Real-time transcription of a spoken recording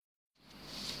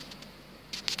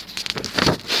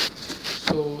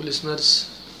So,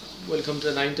 listeners, welcome to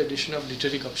the ninth edition of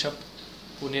Literary Gupshup,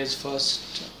 Pune's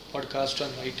first podcast on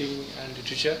writing and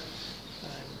literature.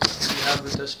 And we have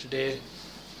with us today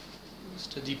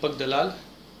Mr. Deepak Dalal,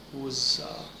 who is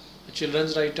a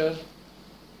children's writer,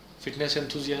 fitness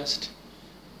enthusiast,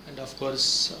 and of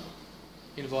course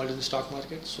involved in the stock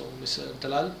market. So, Mr.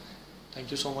 Dalal, thank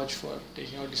you so much for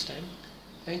taking out this time.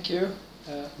 Thank you.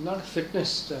 I'm not a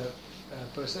fitness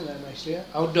person. I'm actually an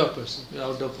outdoor person. You're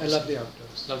outdoor person. I love the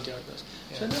outdoors. Love the outdoors.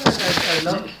 Yeah. So,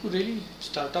 I love to really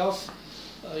start off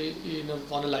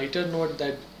on a lighter note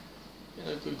that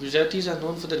Gujaratis are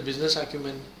known for their business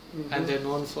acumen, and they're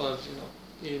known for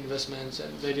investments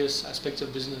and various aspects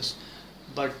of business.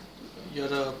 But I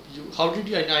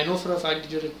know for a fact that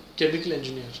you're a chemical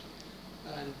engineer,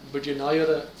 but you're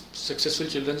a successful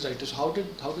children's writer. So how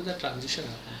did that transition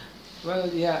happen? Well,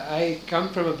 yeah, I come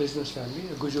from a business family,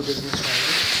 a Gujo business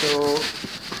family.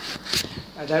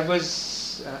 So that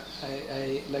was,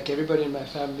 I like everybody in my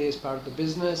family is part of the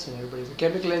business, and everybody's a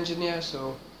chemical engineer.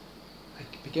 So I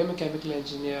became a chemical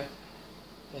engineer,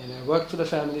 and I worked for the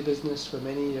family business for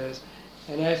many years,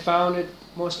 and I found it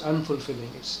most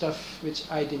unfulfilling. It's stuff which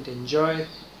I didn't enjoy.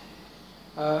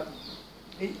 I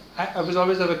was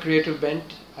always of a creative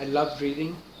bent. I loved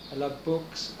reading. I loved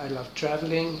books. I loved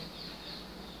traveling,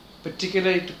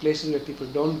 particularly to places where people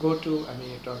don't go to. I mean,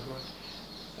 you're talking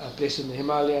about places in the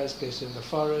Himalayas, places in the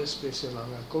forest, places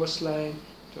along our coastline,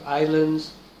 to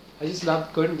islands. I just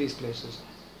loved going to these places.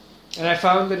 And I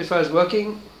found that if I was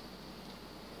working,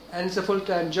 and it's a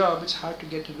full-time job, it's hard to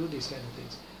get to do these kind of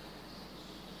things.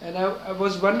 And I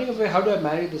was wondering, how do I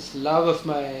marry this love of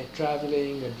my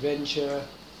traveling, adventure,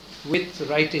 with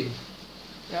writing?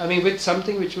 I mean, with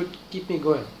something which would keep me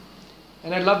going.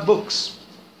 And I love books.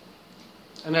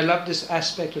 And I love this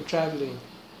aspect of traveling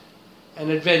and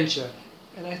adventure.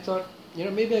 And I thought,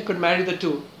 maybe I could marry the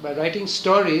two by writing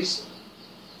stories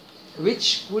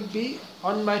which would be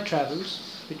on my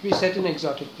travels, which would be set in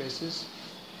exotic places.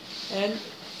 And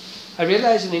I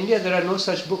realized in India there are no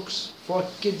such books, for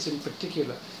kids in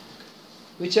particular,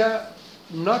 which are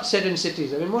not set in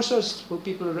cities. I mean, most of those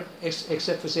people,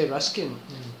 except for, say, Ruskin,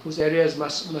 whose area is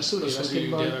Mussoorie.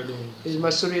 Ruskin is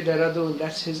Mussoorie, Dehradun,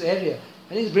 that's his area.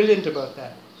 And he's brilliant about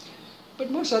that.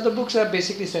 But most other books are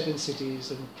basically set in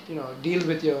cities and, deal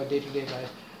with your day-to-day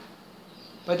life.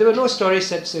 But there were no stories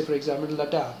set, say, for example, in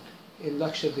Ladakh, in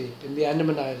Lakshadweep, in the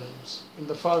Andaman Islands, in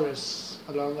the forests,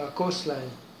 along our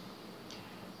coastline.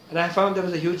 And I found there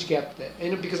was a huge gap there.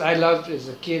 Because I loved, as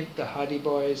a kid, the Hardy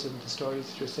Boys and the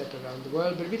stories that were set around the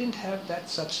world, but we didn't have that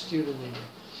substitute in India.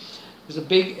 It was a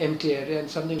big empty area and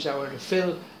something which I wanted to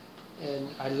fill. And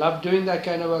I loved doing that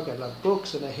kind of work. I loved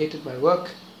books and I hated my work.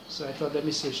 So I thought, let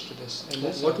me switch to this. And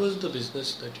what was the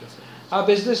business that you're from? Our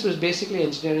business was basically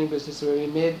engineering business, where we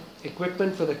made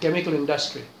equipment for the chemical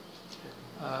industry.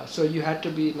 So you had to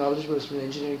be knowledgeable from an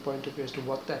engineering point of view as to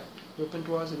what that equipment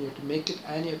was, and you had to make it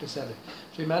and you had to sell it.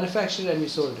 So we manufactured and we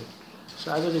sold it.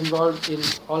 So I was involved in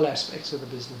all aspects of the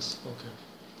business.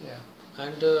 Okay. Yeah.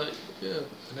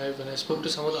 And when I spoke to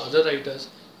some of the other writers,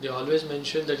 they always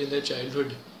mentioned that in their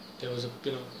childhood there was a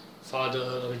father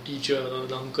or a teacher or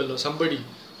an uncle or somebody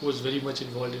who was very much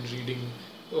involved in reading.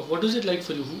 What was it like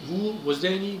for you? Who was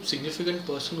there any significant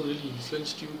person who really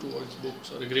influenced you towards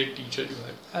books, or a great teacher you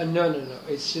had? No.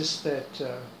 It's just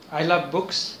that I love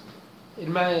books.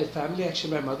 In my family,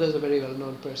 actually, my mother is a very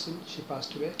well-known person. She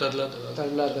passed away. Tarla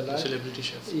Dalal, celebrity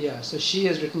chef. Yeah, so she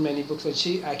has written many books, and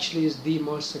she actually is the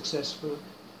most successful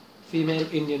female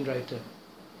Indian writer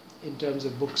in terms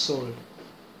of books sold.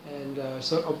 And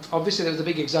so obviously there was a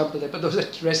big example there, but those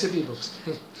are recipe books.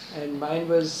 And mine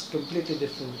was completely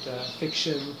different.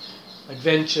 Fiction,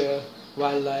 adventure,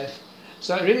 wildlife.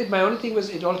 So really my only thing was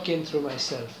it all came through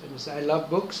myself. It was, I love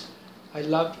books, I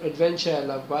loved adventure, I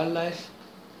loved wildlife,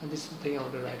 and this is the thing I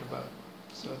want to write about.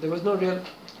 So there was no real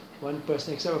one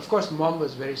person, except of course Mom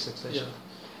was very successful.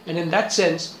 Yeah. And in that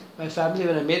sense, my family,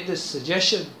 when I made this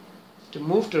suggestion to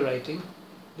move to writing,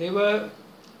 they were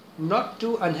not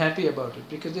too unhappy about it,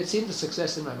 because they'd seen the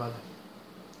success in my mother.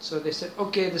 So they said,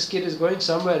 okay, this kid is going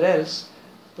somewhere else,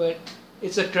 but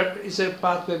it's a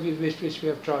path which we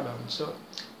have trod on. So,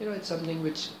 it's something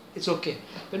which, it's okay.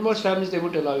 But most families, they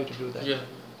wouldn't allow you to do that. Yeah.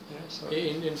 So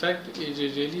in fact, it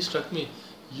really struck me.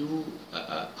 You,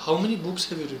 how many books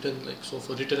have you written,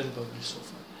 written and published so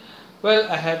far? Well,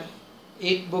 I have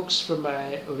 8 books from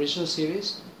my original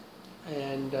series,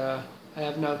 and I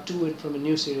have now 2 from a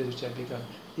new series which I've begun.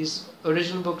 These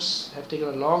original books have taken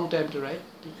a long time to write,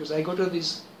 because I go to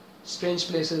these strange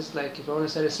places, like if I want to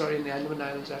set a story in the Andaman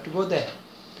Islands, I have to go there.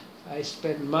 I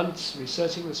spend months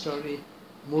researching the story,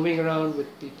 moving around with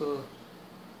people,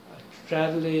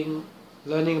 traveling,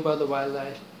 learning about the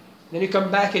wildlife. Then you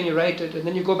come back and you write it, and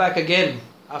then you go back again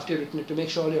after you've written it to make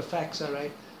sure all your facts are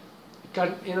right. You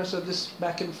can't, so this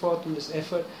back and forth and this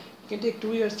effort, it can take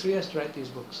 2 years, 3 years to write these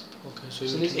books. Okay, so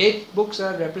these 8 books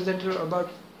are representative of about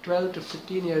 12 to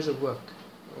 15 years of work.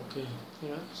 Okay.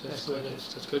 So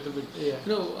that's quite a bit.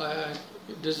 Yeah.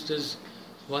 There's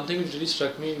one thing which really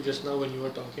struck me just now when you were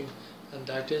talking, and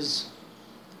that is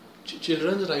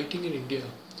children's writing in India.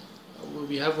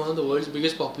 We have one of the world's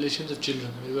biggest populations of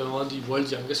children. I mean, we are one of the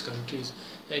world's youngest countries,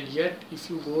 and yet if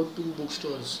you go to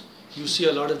bookstores, you see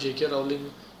a lot of J.K.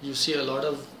 Rowling, you see a lot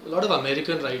of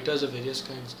American writers of various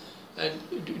kinds. And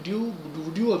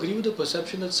would you agree with the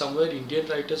perception that somewhere Indian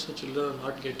writers for children are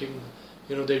not getting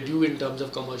their due in terms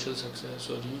of commercial success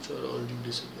or reach, or do you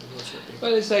disagree? What's your take?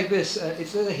 Well, it's like this.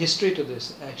 It's a history to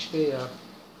this. Actually,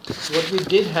 what we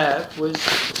did have was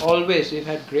always, we've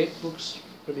had great books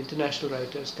from international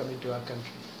writers coming to our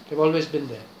country. They've always been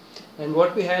there. And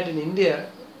what we had in India,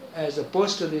 as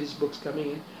opposed to these books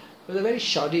coming in, was a very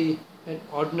shoddy and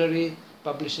ordinary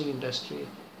publishing industry,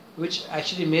 which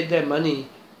actually made their money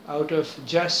out of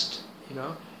just,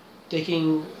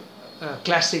 taking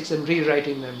classics and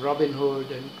rewriting them, Robin Hood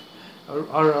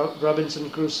or Robinson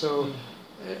Crusoe,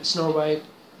 Snow White.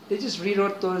 They just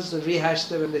rewrote those, rehashed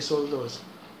them, and they sold those.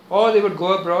 Or they would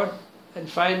go abroad and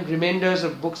find remainders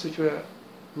of books which were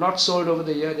not sold over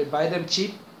the year. They buy them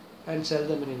cheap and sell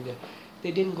them in India.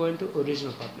 They didn't go into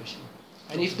original publishing.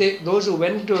 And if those who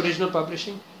went into original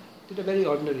publishing did a very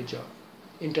ordinary job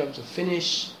in terms of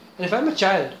finish. And if I'm a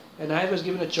child and I was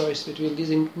given a choice between these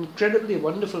incredibly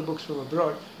wonderful books from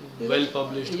abroad, well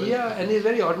published, and these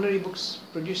very ordinary books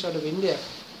produced out of India,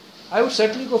 I would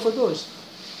certainly go for those.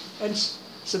 And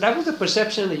so that was the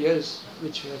perception in the years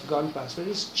which have gone past, but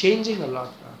it's changing a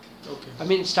lot now. Okay. I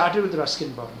mean, it started with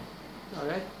Ruskin Bond. All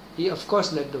right, he of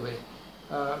course led the way.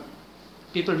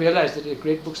 People realized that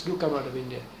great books do come out of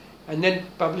India, and then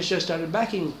publishers started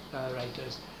backing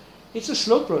writers. It's a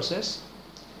slow process.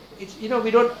 It's, we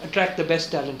don't attract the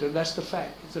best talent, and that's the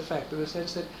fact. It's a fact in the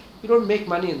sense that you don't make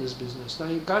money in this business. Now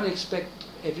you can't expect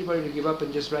everybody to give up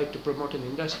and just write to promote an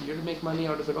industry. You have to make money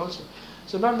out of it also.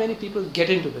 So not many people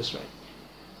get into this,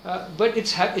 right? But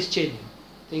it's changing.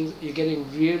 You're getting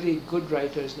really good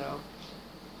writers now.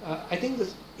 I think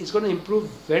that it's going to improve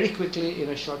very quickly in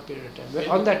a short period of time. We're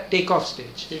on that take-off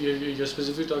stage. You're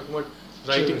specifically talking about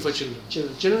writing for children.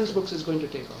 Children's books is going to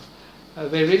take off.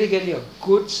 We're really getting a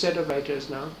good set of writers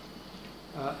now.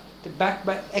 They're backed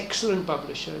by excellent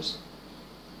publishers,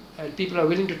 and people are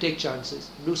willing to take chances,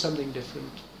 do something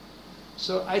different.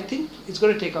 So I think it's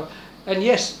going to take off. And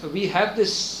yes, we have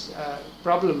this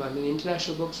problem,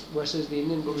 international books versus the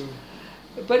Indian books.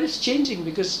 But it's changing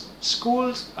because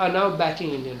schools are now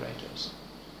backing Indian writers.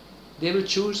 They will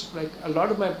choose, like a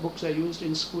lot of my books are used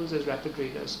in schools as rapid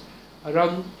readers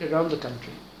around the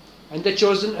country. And they're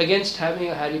chosen against having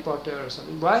a Harry Potter or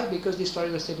something. Why? Because these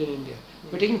stories are set in India.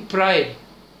 We're taking pride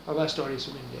of our stories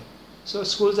from India. So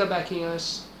schools are backing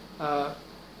us,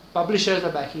 publishers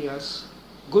are backing us,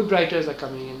 good writers are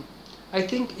coming in. I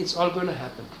think it's all going to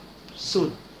happen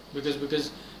soon. Because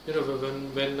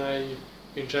when I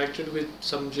interacted with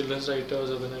some children's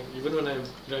writers, or when I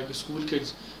interact with school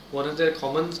kids, one of their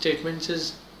common statements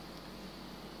is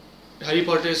Harry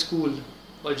Potter is cool,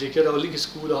 or J.K. Rowling is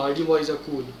cool, or Hardy Boys are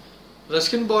cool.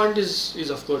 Ruskin Bond is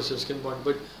of course Ruskin Bond,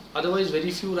 but otherwise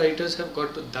very few writers have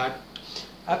got that.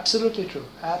 Absolutely true.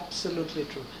 Absolutely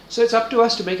true. So it's up to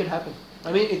us to make it happen.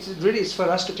 It's for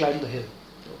us to climb the hill.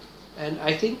 Okay. And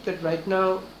I think that right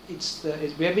now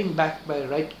we're being backed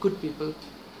by good people,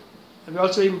 and we're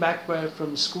also being backed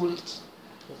from schools.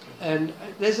 Okay. And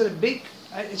there's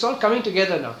it's all coming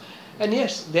together now. And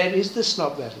yes, there is the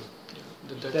snob value.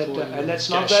 And that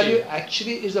snob value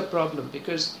actually is a problem,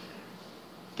 because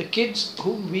the kids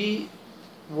whom we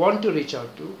want to reach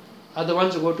out to are the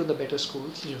ones who go to the better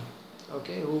schools,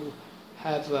 okay, who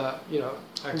have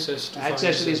access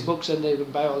to these books, and they will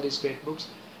buy all these great books.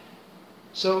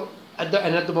 So at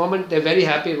the moment they're very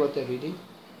happy with what they're reading,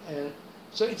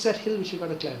 so it's that hill which we've got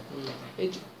to climb.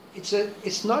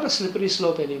 It's not a slippery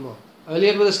slope anymore.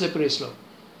 Earlier it was a slippery slope.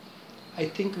 I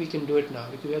think we can do it now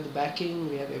because we have the backing,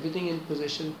 we have everything in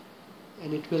position,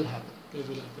 and it will happen. It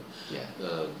will happen. Yeah.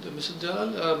 Mr.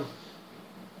 Dalal,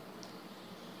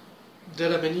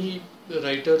 there are many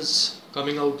writers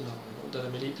coming out now. There are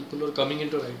many people who are coming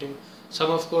into writing.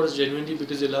 Some, of course, genuinely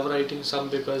because they love writing. Some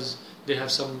because they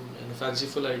have some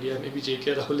fanciful idea. Maybe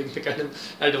J.K. Rowling, the kind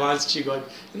of advanced she got.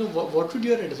 What would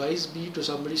your advice be to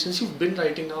somebody, since you've been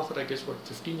writing now for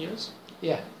 15 years?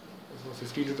 Yeah. For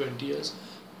 15 to 20 years.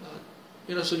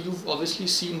 So you've obviously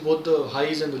seen both the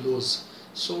highs and the lows.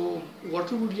 So,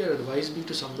 what would your advice be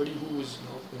to somebody who is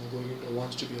now going into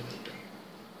wants to be a writer?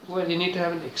 Well, you need to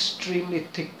have an extremely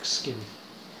thick skin.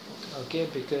 Okay,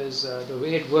 because the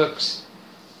way it works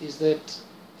is that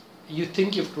you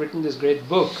think you've written this great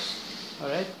book, all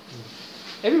right?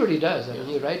 Everybody does. I mean,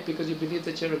 you write because you believe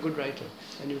that you're a good writer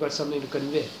and you've got something to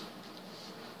convey.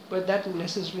 But that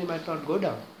necessarily might not go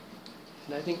down.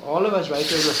 And I think all of us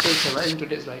writers who are still surviving,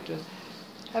 today's writers,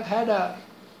 have had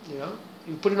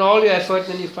you put in all your effort,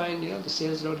 then you find, the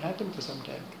sales don't happen for some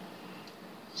time.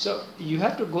 So you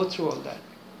have to go through all that,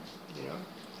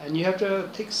 and you have to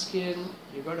have thick skin,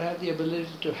 you've got to have the ability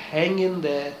to hang in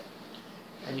there,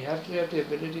 and you have to have the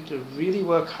ability to really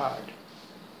work hard.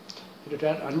 You have to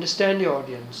try to understand your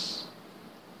audience,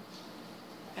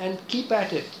 and keep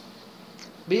at it.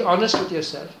 Be honest with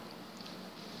yourself,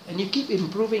 and you keep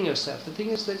improving yourself. The thing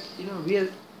is that,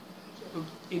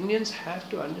 Indians have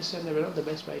to understand that we're not the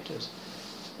best writers.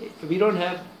 We don't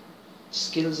have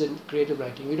skills in creative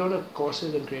writing. We don't have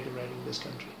courses in creative writing in this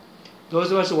country.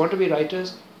 Those of us who want to be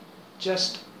writers,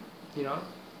 just,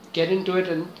 get into it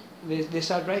and they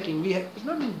start writing. It's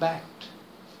not been backed.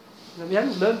 We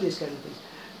haven't learned these kind of things.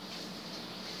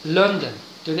 Learn them.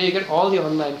 Today you get all the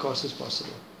online courses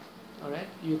possible. All right?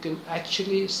 You can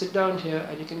actually sit down here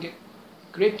and you can get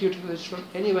great tutorials from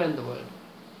anywhere in the world.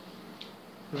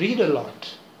 Read a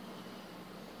lot.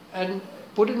 And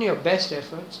put in your best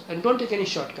efforts. And don't take any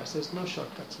shortcuts. There's no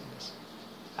shortcuts in this.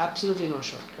 Absolutely no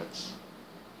shortcuts.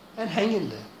 And hang in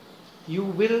there.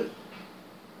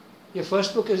 Your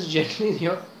first book is generally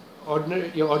your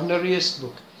ordinariest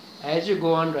book. As you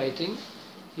go on writing,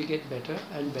 you get better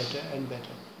and better and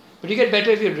better. But you get better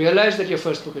if you realize that your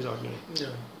first book is ordinary. Yeah.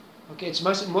 Okay, it's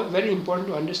very important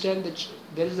to understand that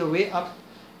there is a way up,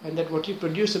 and that what you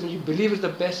produce and you believe is the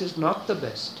best is not the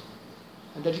best.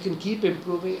 And that you can keep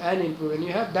improving and improving.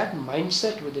 You have that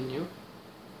mindset within you.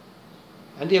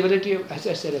 And the ability of, as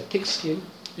I said, a thick skin.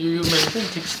 You mentioned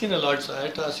thick skin a lot, so I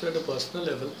had to ask you at a personal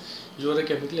level. You are a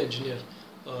chemical engineer.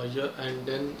 And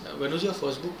then, when was your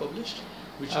first book published?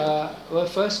 Which year? Our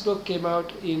first book came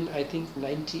out in, I think,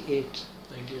 98.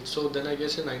 98. So then I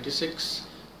guess in 96,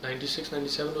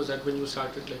 97 was that when you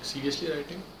started seriously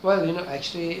writing? Well,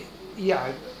 actually,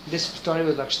 yeah, this story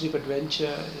was Lakshadweep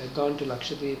adventure. I'd gone to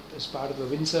Lakshadweep as part of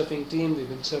a windsurfing team. We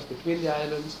windsurfed between the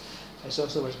islands. I saw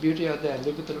so much beauty out there. I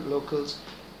lived with the locals.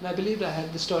 And I believed I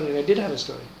had the story, and I did have a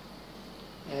story.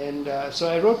 And so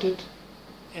I wrote it.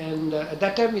 And at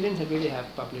that time, we didn't really have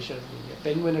publishers.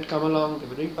 Penguin had come along. They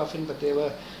were doing Puffin, but they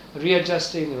were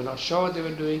readjusting. They were not sure what they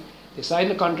were doing. They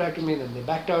signed a contract with me, then they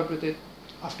backed out with it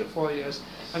after 4 years.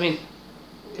 I mean,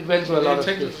 it went through a lot of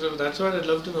things. That's what I'd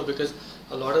love to know, because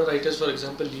a lot of writers, for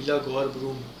example, Leela Gaur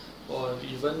Broom, or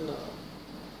even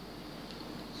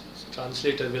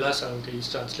translator Vilas Aronke, he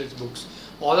translates books.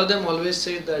 All of them always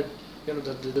say that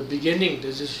the beginning,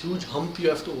 there's this huge hump you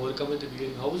have to overcome at the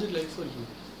beginning. How was it like for you?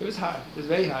 It was hard. It was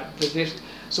very hard.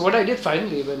 So what I did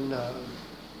finally, when I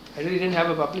really didn't have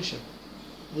a publisher,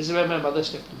 this is where my mother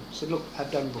stepped in. She said, look, I've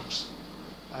done books.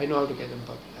 I know how to get them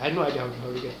published. I had no idea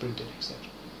how to get printed, etc.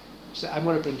 She said, I'm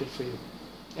going to print it for you.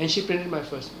 And she printed my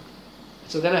first book.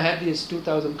 So then I had these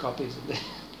 2,000 copies and I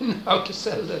didn't know how to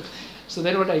sell them. So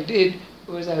then what I did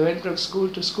was I went from school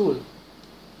to school.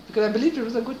 Because I believed it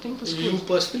was a good thing for school. You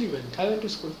personally went? I went to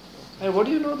school. And what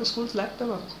do you know? The schools lapped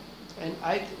them up. And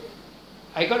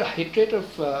I got a hit rate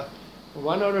of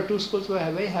 1 or 2 schools were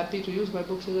very happy to use my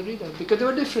books as a reader. Because they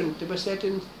were different. They were set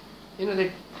in,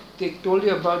 they told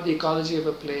you about the ecology of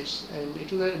a place. And it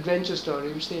was an adventure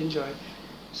story which they enjoyed.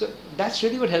 So that's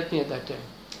really what helped me at that time.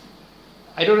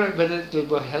 I don't know whether it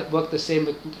will work the same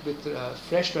with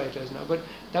fresh writers now, but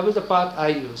that was the path I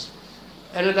used.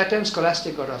 And at that time,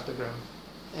 Scholastic got off the ground.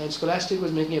 And Scholastic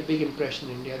was making a big impression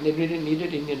in India, and they really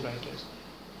needed Indian writers.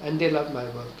 And they loved my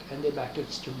work, and they backed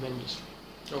it tremendously.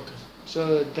 Okay.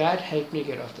 So that helped me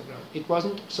get off the ground. It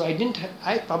wasn't, so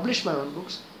I published my own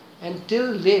books, and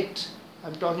till late,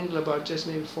 I'm talking about just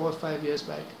maybe 4 or 5 years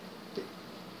back,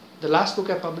 the last book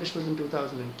I published was in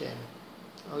 2010,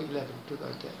 or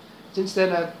 2010. Since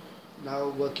then, I'm now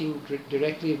working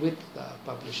directly with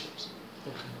publishers.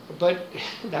 Okay. But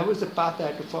that was the path I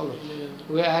had to follow,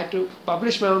 where I had to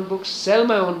publish my own books, sell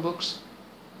my own books,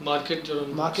 market your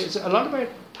own books. So a lot of my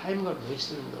time got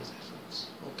wasted in those efforts.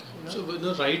 Okay.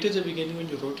 So right at the beginning when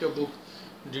you wrote your book,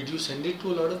 did you send it to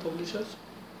a lot of publishers?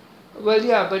 Well,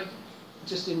 yeah, but it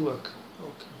just didn't work.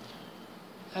 Okay.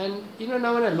 And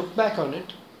now when I look back on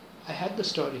it, I had the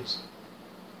stories.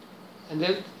 And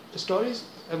the stories,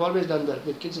 I've always done that.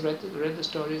 When kids read the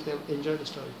stories, they enjoy the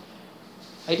story.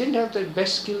 I didn't have the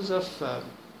best skills of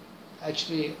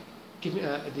actually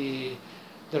the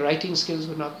writing skills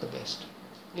were not the best.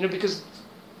 Because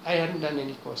I hadn't done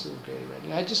any courses in creative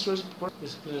writing. I just was.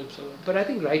 Discipline helps a lot. But I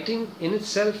think writing in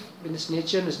itself, in its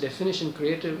nature and its definition,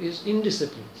 creative, is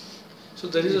indiscipline. So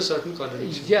there is a certain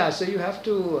contradiction. Yeah, so you have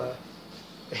to,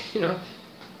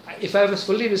 if I was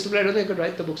fully disciplined, I don't think I could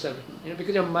write the books I've written.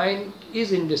 Because your mind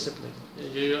is indisciplined.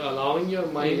 You're allowing your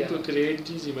mind Yeah. to create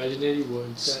these imaginary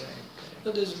worlds. Correct.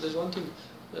 No, there's one thing.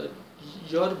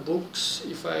 Your books,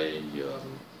 if I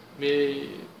may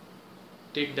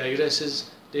digresses,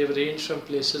 they've ranged from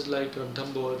places like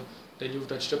Ranthambore, then you've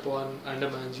touched upon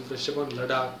Andamans, you've touched upon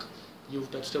Ladakh, you've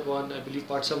touched upon, I believe,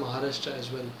 parts of Maharashtra as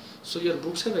well. So your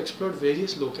books have explored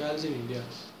various locales in India.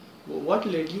 What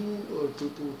led you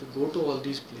to go to all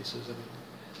these places?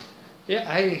 Yeah,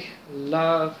 I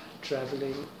love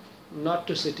traveling, not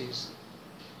to cities,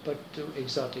 but to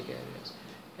exotic areas.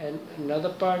 And another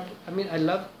part, I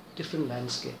love different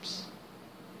landscapes.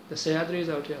 The Sahyadris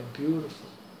out here are beautiful.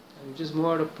 And just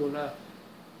more out of Pune.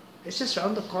 It's just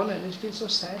round the corner, and it feels so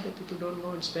sad that people don't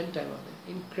go and spend time on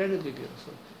it. Incredibly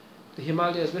beautiful. The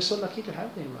Himalayas, we're so lucky to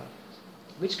have the Himalayas.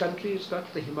 Which country has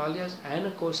got the Himalayas and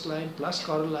a coastline, plus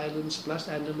coral islands, plus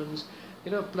Andamans,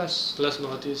 Plus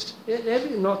Northeast.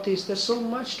 Every Northeast, there's so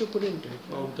much to put into it.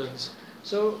 Mountains.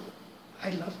 So I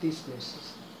love these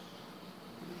places.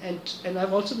 And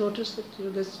I've also noticed that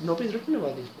nobody's written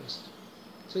about these places.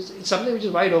 So it's something which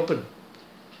is wide open.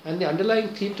 And the underlying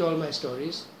theme to all my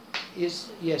stories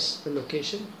is, yes, the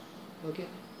location. Okay,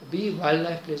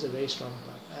 wildlife plays a very strong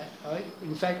part.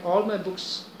 In fact, all my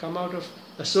books come out of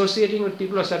associating with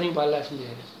people who are studying wildlife in the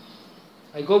area.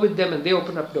 I go with them and they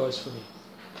open up doors for me.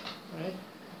 Right?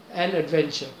 And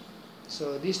adventure.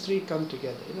 So these three come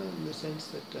together, in the sense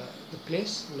that the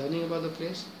place, learning about the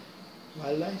place,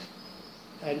 wildlife,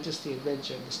 and just the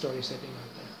adventure and the story setting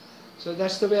out there. So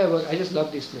that's the way I work. I just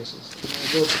love these places.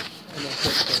 I go and I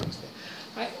tell stories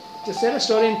there. To tell a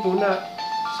story in Pune,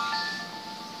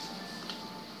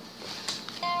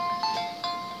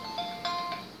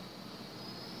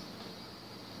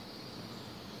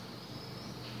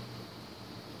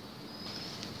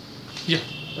 Yeah.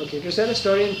 okay, to tell a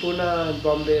story in Pune and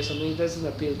Bombay or something, it doesn't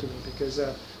appeal to me because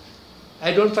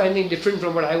I don't find anything different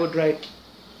from what I would write.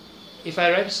 If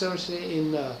I write a story, say,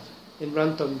 in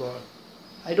Ranthambore,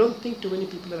 I don't think too many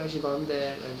people have actually gone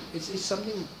there, and it's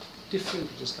something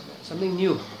different to just come out, something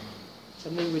new,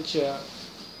 something which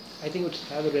I think would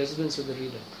have a resonance with the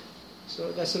reader.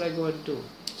 So that's what I go and do.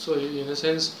 So in a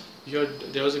sense,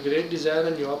 there was a great desire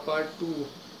on your part to,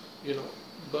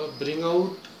 bring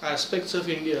out aspects of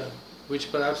India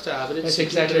which perhaps the average That's city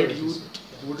exactly bred what it youth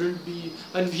is. wouldn't be,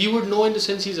 and he would know in the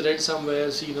sense he's read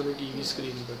somewhere, seen on a TV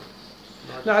screen, but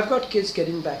not. Now I've got kids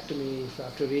getting back to me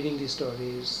after reading these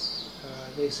stories.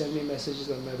 They send me messages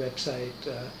on my website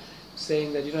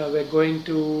saying that we're going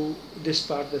to this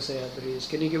part of the Sahyadris.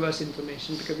 Can you give us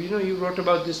information? Because you wrote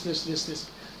about this.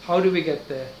 How do we get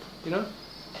there?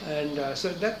 And so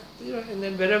that and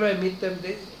then wherever I meet them,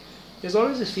 there's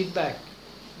always this feedback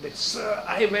that, sir,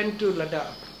 I went to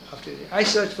Ladakh after I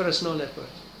searched for a snow leopard,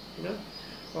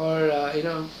 or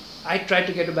I tried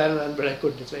to get to Barren Island, but I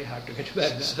couldn't. It's very hard to get to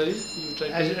Barren Island. Sorry, you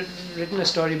tried I've written a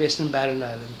story based on Barren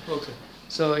Island. Okay.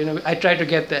 So I tried to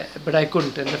get there, but I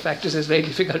couldn't, and the fact is, it's very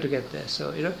difficult to get there.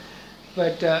 So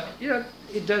but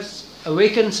it does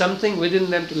awaken something within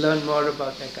them to learn more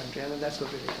about their country, and that's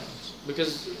what really counts.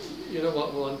 Because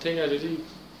one thing I really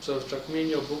sort of struck me in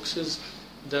your books is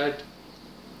that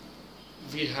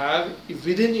we have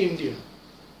within India,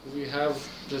 we have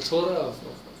plethora of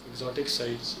exotic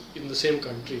sites in the same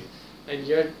country, and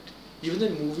yet even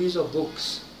in movies or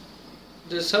books,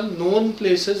 there's some known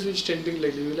places which tend to be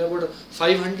like, you'll have about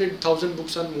 500,000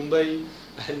 books on Mumbai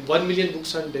and 1 million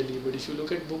books on Delhi, but if you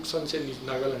look at books on, say,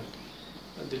 Nagaland,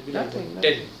 there'll be Nothing. like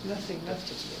 10. Nothing. That's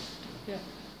just Yeah.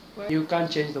 Well, you can't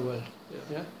change the world.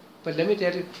 Yeah. But let me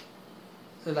tell you,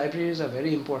 the libraries are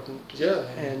very important. Yeah.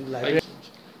 And libraries.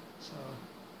 So.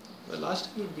 The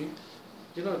last thing would be,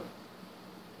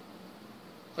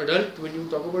 adult, when you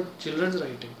talk about children's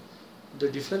writing, the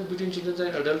difference between children's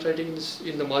and adult writing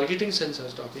in the marketing sense I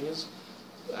was talking is,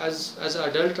 as an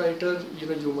adult writer,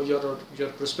 your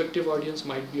prospective audience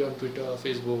might be on Twitter or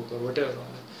Facebook or whatever.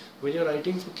 When you're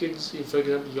writing for kids, if, for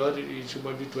example, your age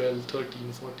might be 12,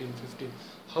 13, 14, 15,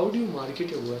 how do you market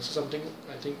your works? Something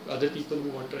I think other people who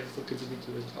want to write for kids will be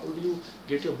curious. How do you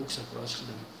get your books across to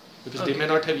them? Because they may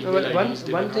not have email IDs.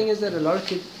 One thing is that a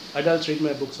lot of adults read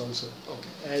my books also. Okay.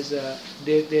 As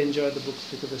they enjoy the books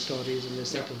because of the stories and the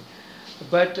setting.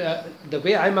 But the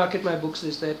way I market my books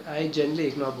is that I generally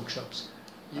ignore bookshops.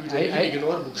 You generally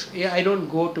ignore bookshops? Yeah, I don't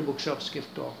go to bookshops, give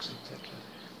talks, etc.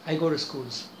 I go to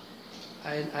schools.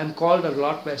 I'm called a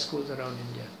lot by schools around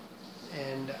India.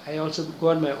 and I also go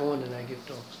on my own and I give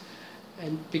talks.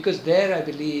 And because there I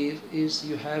believe is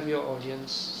you have your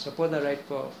audience. Suppose I write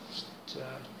for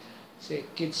say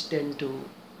kids 10 to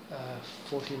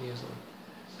 14 years old.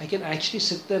 I can actually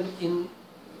sit them in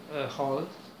a hall,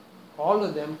 all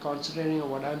of them concentrating on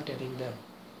what I'm telling them.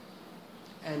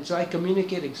 And so I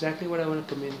communicate exactly what I want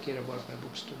to communicate about my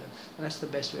books to them. And that's the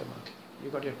best way of marketing.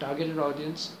 You've got your targeted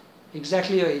audience,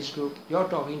 exactly your age group, you're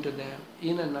talking to them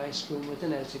in a nice room with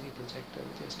an LCD projector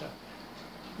with your stuff.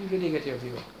 You really get your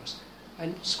view across.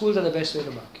 And schools are the best way to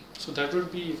market. So that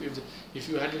would be, if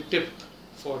you had a tip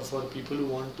for people who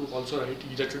want to also write,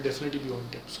 that would definitely be one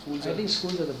tip. I think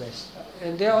schools are the best.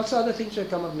 And there are also other things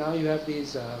that come up now. You have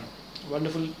these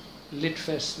wonderful lit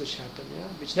fests which happen,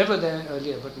 which never there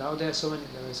earlier, but now there are so many.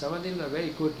 Some of them are very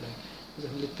good. Like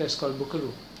there's a lit fest called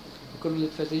Bukaru. Bukaru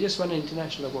Lit Fest. They just won an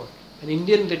international award. An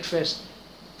Indian lit fest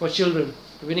for children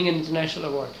winning an international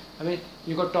award. I mean,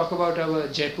 you could talk about our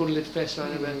Jaipur Lit Fest,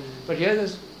 but here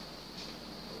there's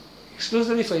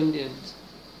exclusively for Indians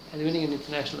and winning an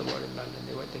international award in London.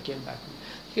 They came back.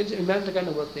 You can imagine the kind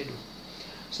of work they do.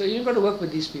 So you've got to work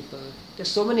with these people. There's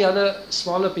so many other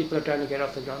smaller people are trying to get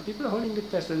off the ground. People are holding Lit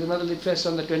Fest. There's another Lit Fest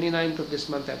on the 29th of this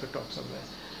month. I have to talk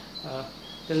somewhere.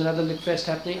 There's another Lit Fest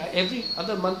happening. Every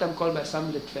other month I'm called by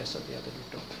some Lit Fest or the other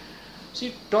to talk. So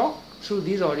you talk through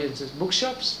these audiences.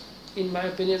 Bookshops, in my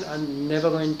opinion, are never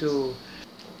going to...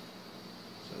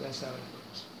 So that's how it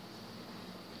goes.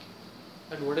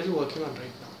 And what are you working on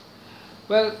right now?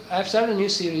 Well, I've started a new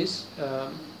series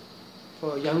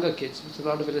for younger kids with a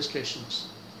lot of illustrations.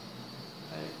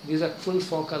 These are full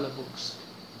 4-color books.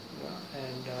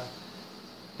 And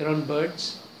they're on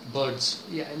birds. Birds?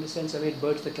 Yeah, in the sense I made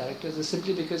birds the characters. It's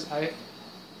simply because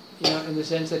in the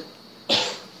sense that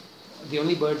the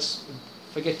only birds,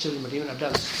 forget children, but even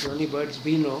adults, the only birds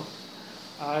we know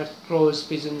are crows,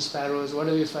 pigeons, sparrows,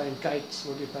 whatever you find, kites,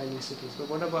 what do you find in cities. But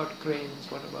what about cranes?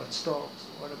 What about storks?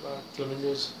 What about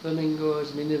flamingos?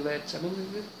 Flamingos, minivets. I mean,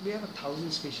 we have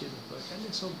 1,000 species of birds, and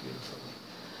they're so beautiful.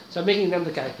 So I'm making them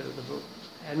the characters of the book,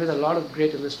 and with a lot of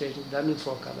great illustrations done in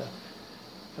 4-color.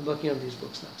 I'm working on these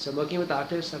books now. So I'm working with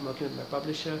artists, I'm working with my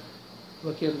publisher,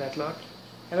 working on that lot.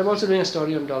 And I'm also doing a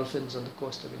story on dolphins on the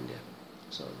coast of India.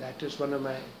 So that is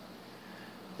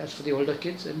that's for the older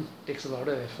kids and takes a lot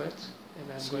of effort.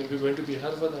 And So you're going to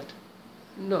Bihar for that?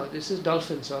 No, this is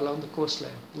dolphins along the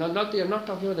coastline. I'm not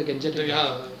talking about the Gangetic.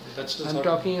 Yeah, that's the I'm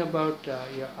talking about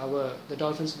the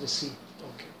dolphins of the sea.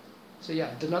 Okay. So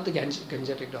yeah, they're not the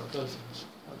Gangetic dolphins. Dolphins.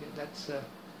 Okay, that's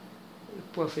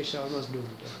poor fish are almost doomed.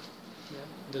 Yeah.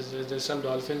 There's some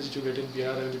dolphins that you get in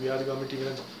Bihar, and the Bihar government even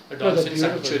has a dolphin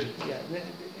sanctuary.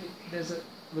 Yeah,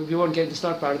 we won't get, it's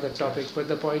not part of the topic, but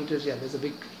the point is, there's a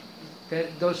big,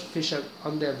 those fish are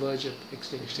on their verge of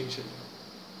extinction.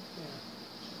 Yeah.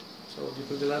 So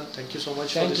Deepak Dalal, thank you so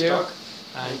much Thank for this you. talk,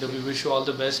 and we wish you all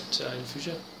the best in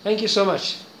future. Thank you so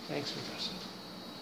much. Thanks, Vikas.